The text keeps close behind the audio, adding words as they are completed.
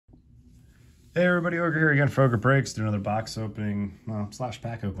Hey everybody, Ogre here again for Ogre Breaks, doing another box opening, well, slash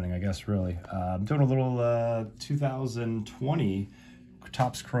pack opening, I guess, really. I'm doing a little 2020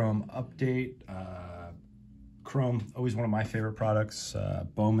 Topps Chrome update. Chrome, always one of my favorite products.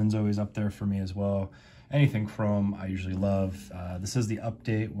 Bowman's always up there for me as well. Anything Chrome, I usually love. This is the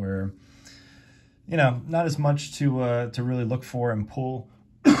update where, you know, not as much to really look for and pull.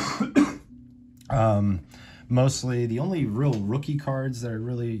 Mostly the only real rookie cards that are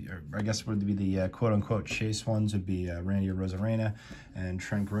really, or I guess would be the quote-unquote chase ones would be Randy Arozarena and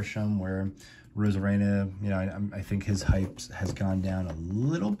Trent Grisham, where Arozarena, you know, I think his hype has gone down a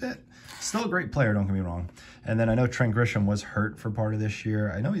little bit. Still a great player, don't get me wrong. And then I know Trent Grisham was hurt for part of this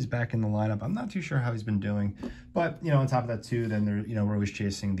year. I know he's back in the lineup. I'm not too sure how he's been doing. But, you know, on top of that too, then there, you know, we're always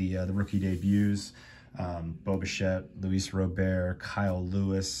chasing the rookie debuts. Bo Bichette, Luis Robert, Kyle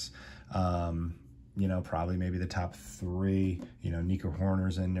Lewis, you know, probably maybe the top three. You know, Nico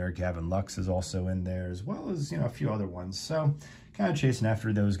Horner's in there, Gavin Lux is also in there, as well as, you know, a few other ones. So kind of chasing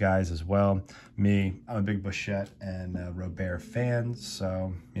after those guys as well. Me, I'm a big Bichette and Robert fan,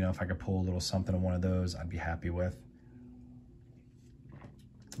 so, you know, if I could pull a little something on one of those, I'd be happy with.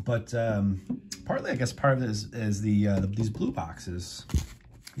 But partly, I guess, part of it is these blue boxes.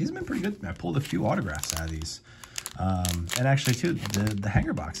 These have been pretty good. I pulled a few autographs out of these. And actually, too, the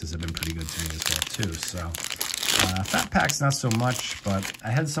hanger boxes have been pretty good to me as well, too. So, fat packs, not so much, but I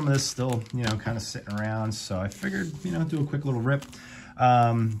had some of this still, you know, kind of sitting around. So I figured, you know, do a quick little rip.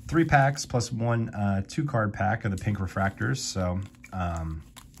 3 packs plus one 2-card pack of the pink refractors. So,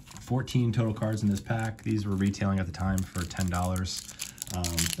 14 total cards in this pack. These were retailing at the time for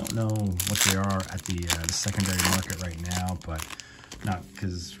 $10. Don't know what they are at the secondary market right now, but not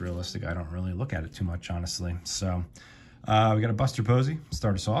because realistic, I don't really look at it too much, honestly. So we got a Buster Posey,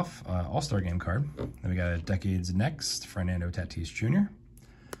 start us off, All-Star Game card. Then we got a Decades Next, Fernando Tatis Jr.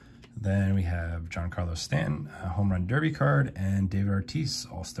 Then we have Giancarlo Stanton, a Home Run Derby card, and David Ortiz,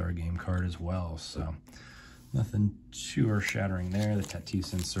 All-Star Game card as well. So nothing too earth-shattering there. The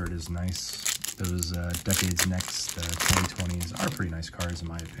Tatis insert is nice. Those Decades Next 2020s are pretty nice cards, in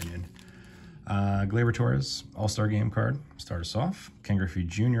my opinion. Gleyber Torres, All-Star Game card, start us off. Ken Griffey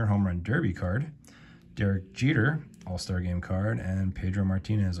Jr. Home Run Derby card. Derek Jeter, All-Star Game card. And Pedro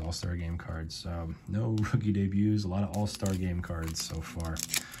Martinez, All-Star Game card. So, no rookie debuts, a lot of All-Star Game cards so far.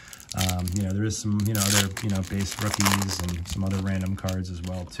 You know, there is some, you know, other, you know, base rookies and some other random cards as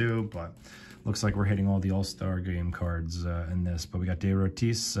well, too. But looks like we're hitting all the All-Star Game cards in this. But we got David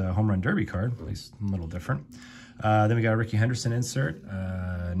Ortiz, Home Run Derby card, at least a little different. Then we got a Ricky Henderson insert,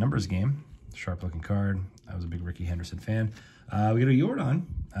 Numbers Game. Sharp looking card. I was a big Ricky Henderson fan. We got a Jordan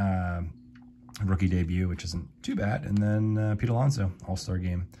rookie debut, which isn't too bad. And then Pete Alonso All-Star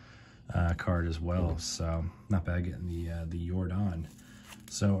Game card as well. So not bad getting the Jordan.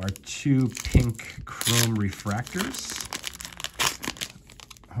 So our 2 pink chrome refractors.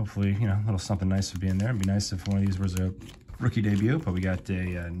 Hopefully, you know, a little something nice would be in there. It'd be nice if one of these was a rookie debut. But we got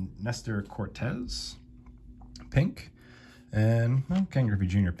a Nestor Cortez pink. And, well, Ken Griffey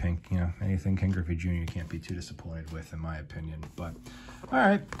Jr. pink, you know, anything Ken Griffey Jr. you can't be too disappointed with, in my opinion. But, all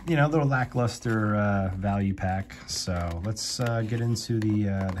right, you know, a little lackluster value pack. So let's get into the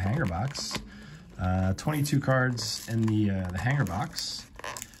hanger box. 22 cards in the hanger box.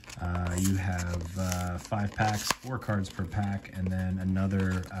 You have 5 packs, 4 cards per pack, and then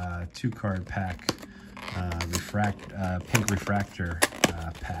another 2-card pack, pink refractor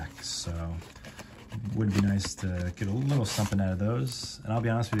pack. So would be nice to get a little something out of those. And I'll be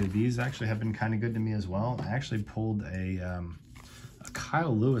honest with you, these actually have been kind of good to me as well. I actually pulled a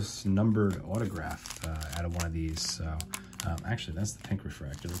Kyle Lewis numbered autograph out of one of these. So actually, that's the pink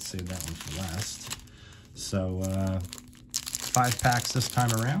refractor. Let's save that one for last. So 5 packs this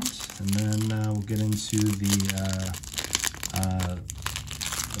time around, and then we'll get into the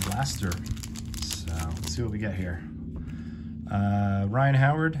blaster. So let's see what we get here. Ryan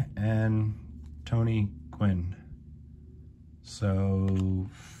Howard and Tony Gwynn. So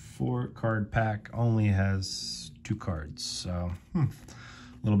 4-card pack only has 2 cards. So a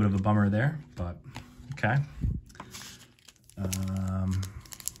little bit of a bummer there, but okay. All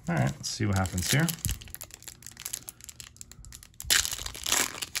right, let's see what happens here.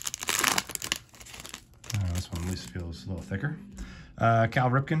 This one at least feels a little thicker. Cal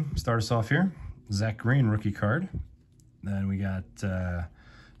Ripken, start us off here. Zach Green rookie card. Then we got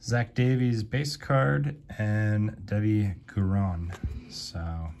Zach Davies base card and Devi Guron. So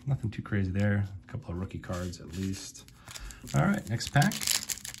nothing too crazy there. A couple of rookie cards at least. All right, next pack.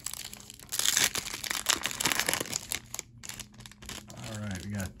 All right,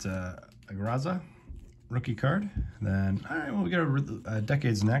 we got Agraza, rookie card. Then, all right, well, we got a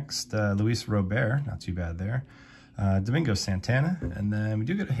Decades Next, Luis Robert, not too bad there. Domingo Santana, and then we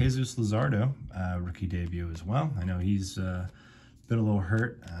do get a Jesus Luzardo rookie debut as well. I know he's been a little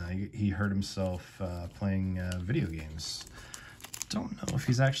hurt. He hurt himself playing video games. Don't know if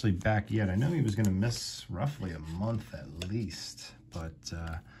he's actually back yet. I know he was going to miss roughly a month at least, but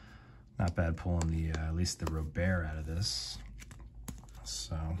not bad pulling the at least the Robert out of this.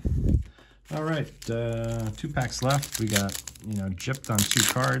 So, all right, 2 packs left. We got, you know, gypped on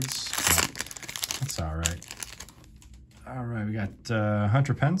 2 cards. That's all right. All right, we got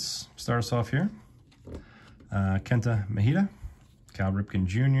Hunter Pence, start us off here. Kenta Mahida, Cal Ripken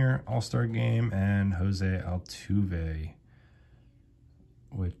Jr., All-Star Game, and Jose Altuve,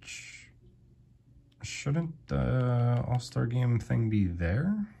 which shouldn't the All-Star Game thing be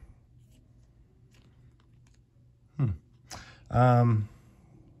there?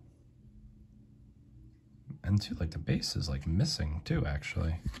 And too, like the base is like missing too,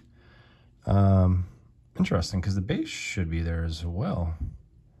 actually. Interesting, because the base should be there as well.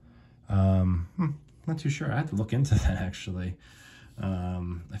 Not too sure. I have to look into that, actually.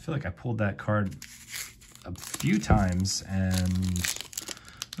 I feel like I pulled that card a few times, and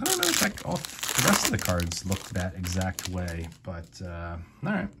I don't know if the rest of the cards look that exact way, but all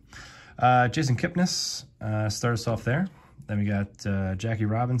right. Jason Kipnis, start us off there. Then we got Jackie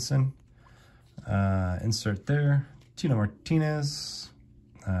Robinson, insert there. Tino Martinez,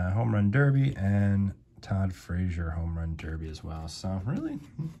 Home Run Derby, and Todd Frazier Home Run Derby as well. So really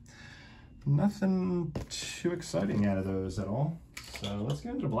nothing too exciting out of those at all. So let's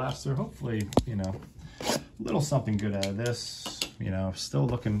get into the blaster. Hopefully, you know, a little something good out of this. You know, still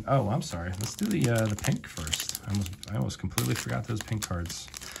looking. Oh, I'm sorry. Let's do the pink first. I almost completely forgot those pink cards.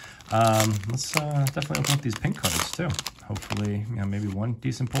 Let's definitely open up these pink cards too. Hopefully, you know, maybe one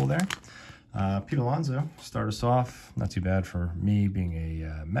decent pull there. Pete Alonso, start us off. Not too bad for me being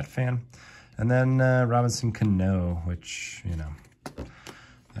a Met fan. And then Robinson Cano, which, you know,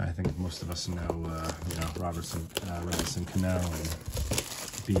 I think most of us know, you know, Robinson Cano, and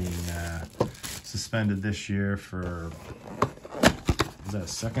being suspended this year for, was that a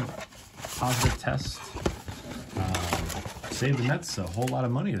second positive test? Saved the Mets a whole lot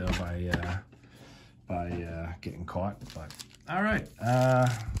of money though by getting caught. But all right,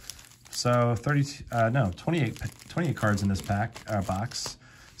 so 28 cards in this box.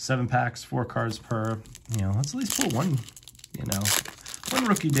 7 packs, 4 cards per. You know, let's at least pull one. You know, one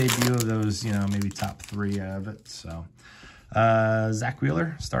rookie debut of those. You know, maybe top 3 of it. So, Zach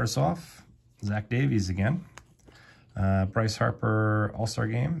Wheeler, start us off. Zach Davies again. Bryce Harper All-Star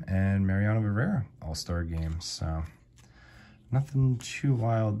Game, and Mariano Rivera All-Star Game. So, nothing too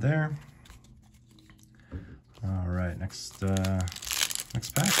wild there. All right, next pack.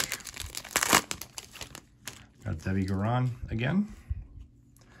 Got Debbie Garan again.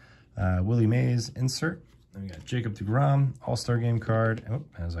 Willie Mays insert. Then we got Jacob deGrom All-Star Game card. Oh,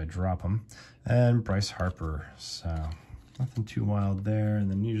 as I drop him, and Bryce Harper. So nothing too wild there. And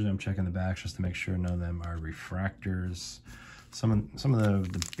then usually I'm checking the backs just to make sure none of them are refractors. Some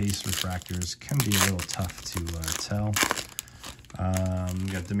of the base refractors can be a little tough to tell. We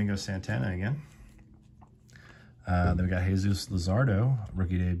got Domingo Santana again. Then we got Jesus Luzardo,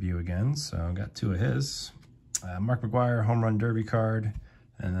 rookie debut again. So we got 2 of his. Mark McGwire, Home Run Derby card.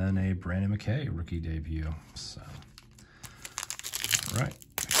 And then a Brandon McKay, rookie debut. So, all right,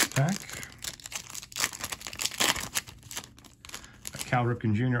 next pack. A Cal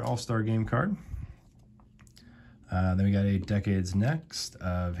Ripken Jr. All-Star Game card. Then we got a Decades Next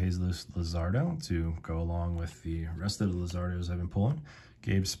of Jesus Luzardo to go along with the rest of the Luzardos I've been pulling.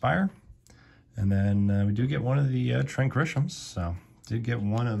 Gabe Spire. And then we do get one of the Trent Grishams. So, did get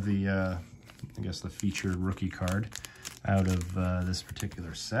one of the, I guess, the featured rookie card out of this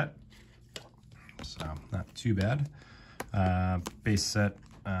particular set. So, not too bad. Base set,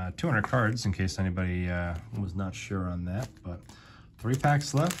 200 cards, in case anybody was not sure on that. But 3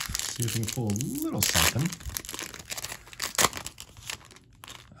 packs left. See if we can pull a little something.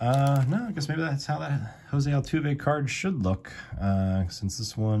 No, I guess maybe that's how that Jose Altuve card should look, since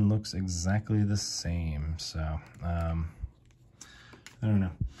this one looks exactly the same. So, I don't know.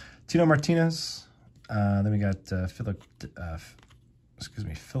 Tino Martinez. Then we got Philip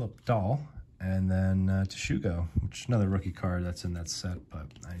Dahl, and then Teshugo, which is another rookie card that's in that set. But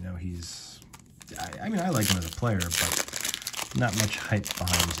I know he's, I mean, I like him as a player, but not much hype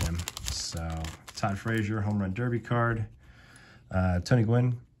behind him. So, Todd Frazier, Home Run Derby card. Tony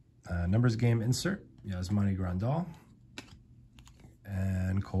Gwynn, numbers game insert. Yasmani Grandal.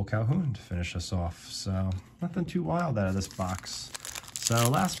 And Cole Calhoun to finish us off. So, nothing too wild out of this box. So,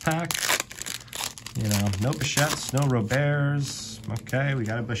 last pack. You know, no Bichettes, no Roberts. Okay, we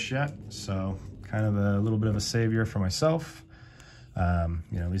got a Bichette, so kind of a little bit of a savior for myself. You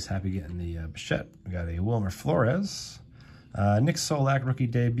know, at least happy getting the Bichette. We got a Wilmer Flores. Nick Solak, rookie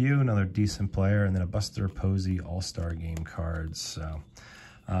debut, another decent player, and then a Buster Posey All-Star Game cards. So,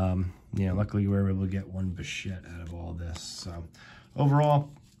 you know, luckily we were able to get one Bichette out of all this. So,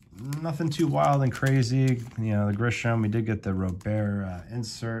 overall, nothing too wild and crazy. You know, the Grisham, we did get the Robert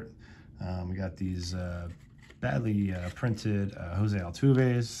insert. We got these badly printed Jose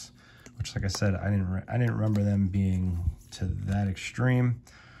Altuves, which, like I said, I didn't remember them being to that extreme.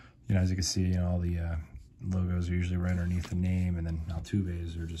 You know, as you can see, you know, all the logos are usually right underneath the name, and then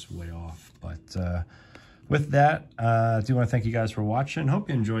Altuves are just way off. But with that, I do want to thank you guys for watching. Hope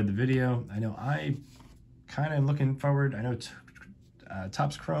you enjoyed the video. I know I kind of looking forward. I know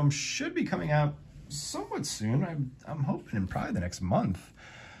Topps Chrome should be coming out somewhat soon. I'm hoping in probably the next month.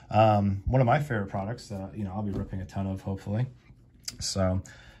 One of my favorite products that, you know, I'll be ripping a ton of, hopefully. So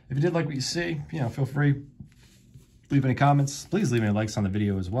if you did like what you see, you know, feel free, leave any comments. Please leave any likes on the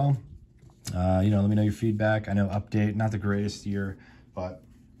video as well. You know, let me know your feedback. I know update, not the greatest year, but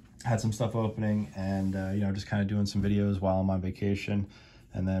had some stuff opening, and, you know, just kind of doing some videos while I'm on vacation.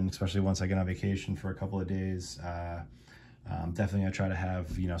 And then especially once I get on vacation for a couple of days, definitely gonna try to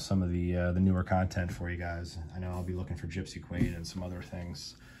have, you know, some of the newer content for you guys. I know I'll be looking for Gypsy Queen and some other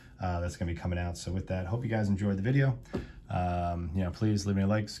things that's gonna be coming out. So with that, hope you guys enjoyed the video. You know, please leave me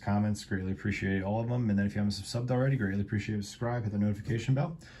likes, comments, greatly appreciate all of them. And then if you haven't subbed already, greatly appreciate it. Subscribe, hit the notification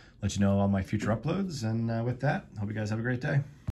bell, let you know all my future uploads. And with that, hope you guys have a great day.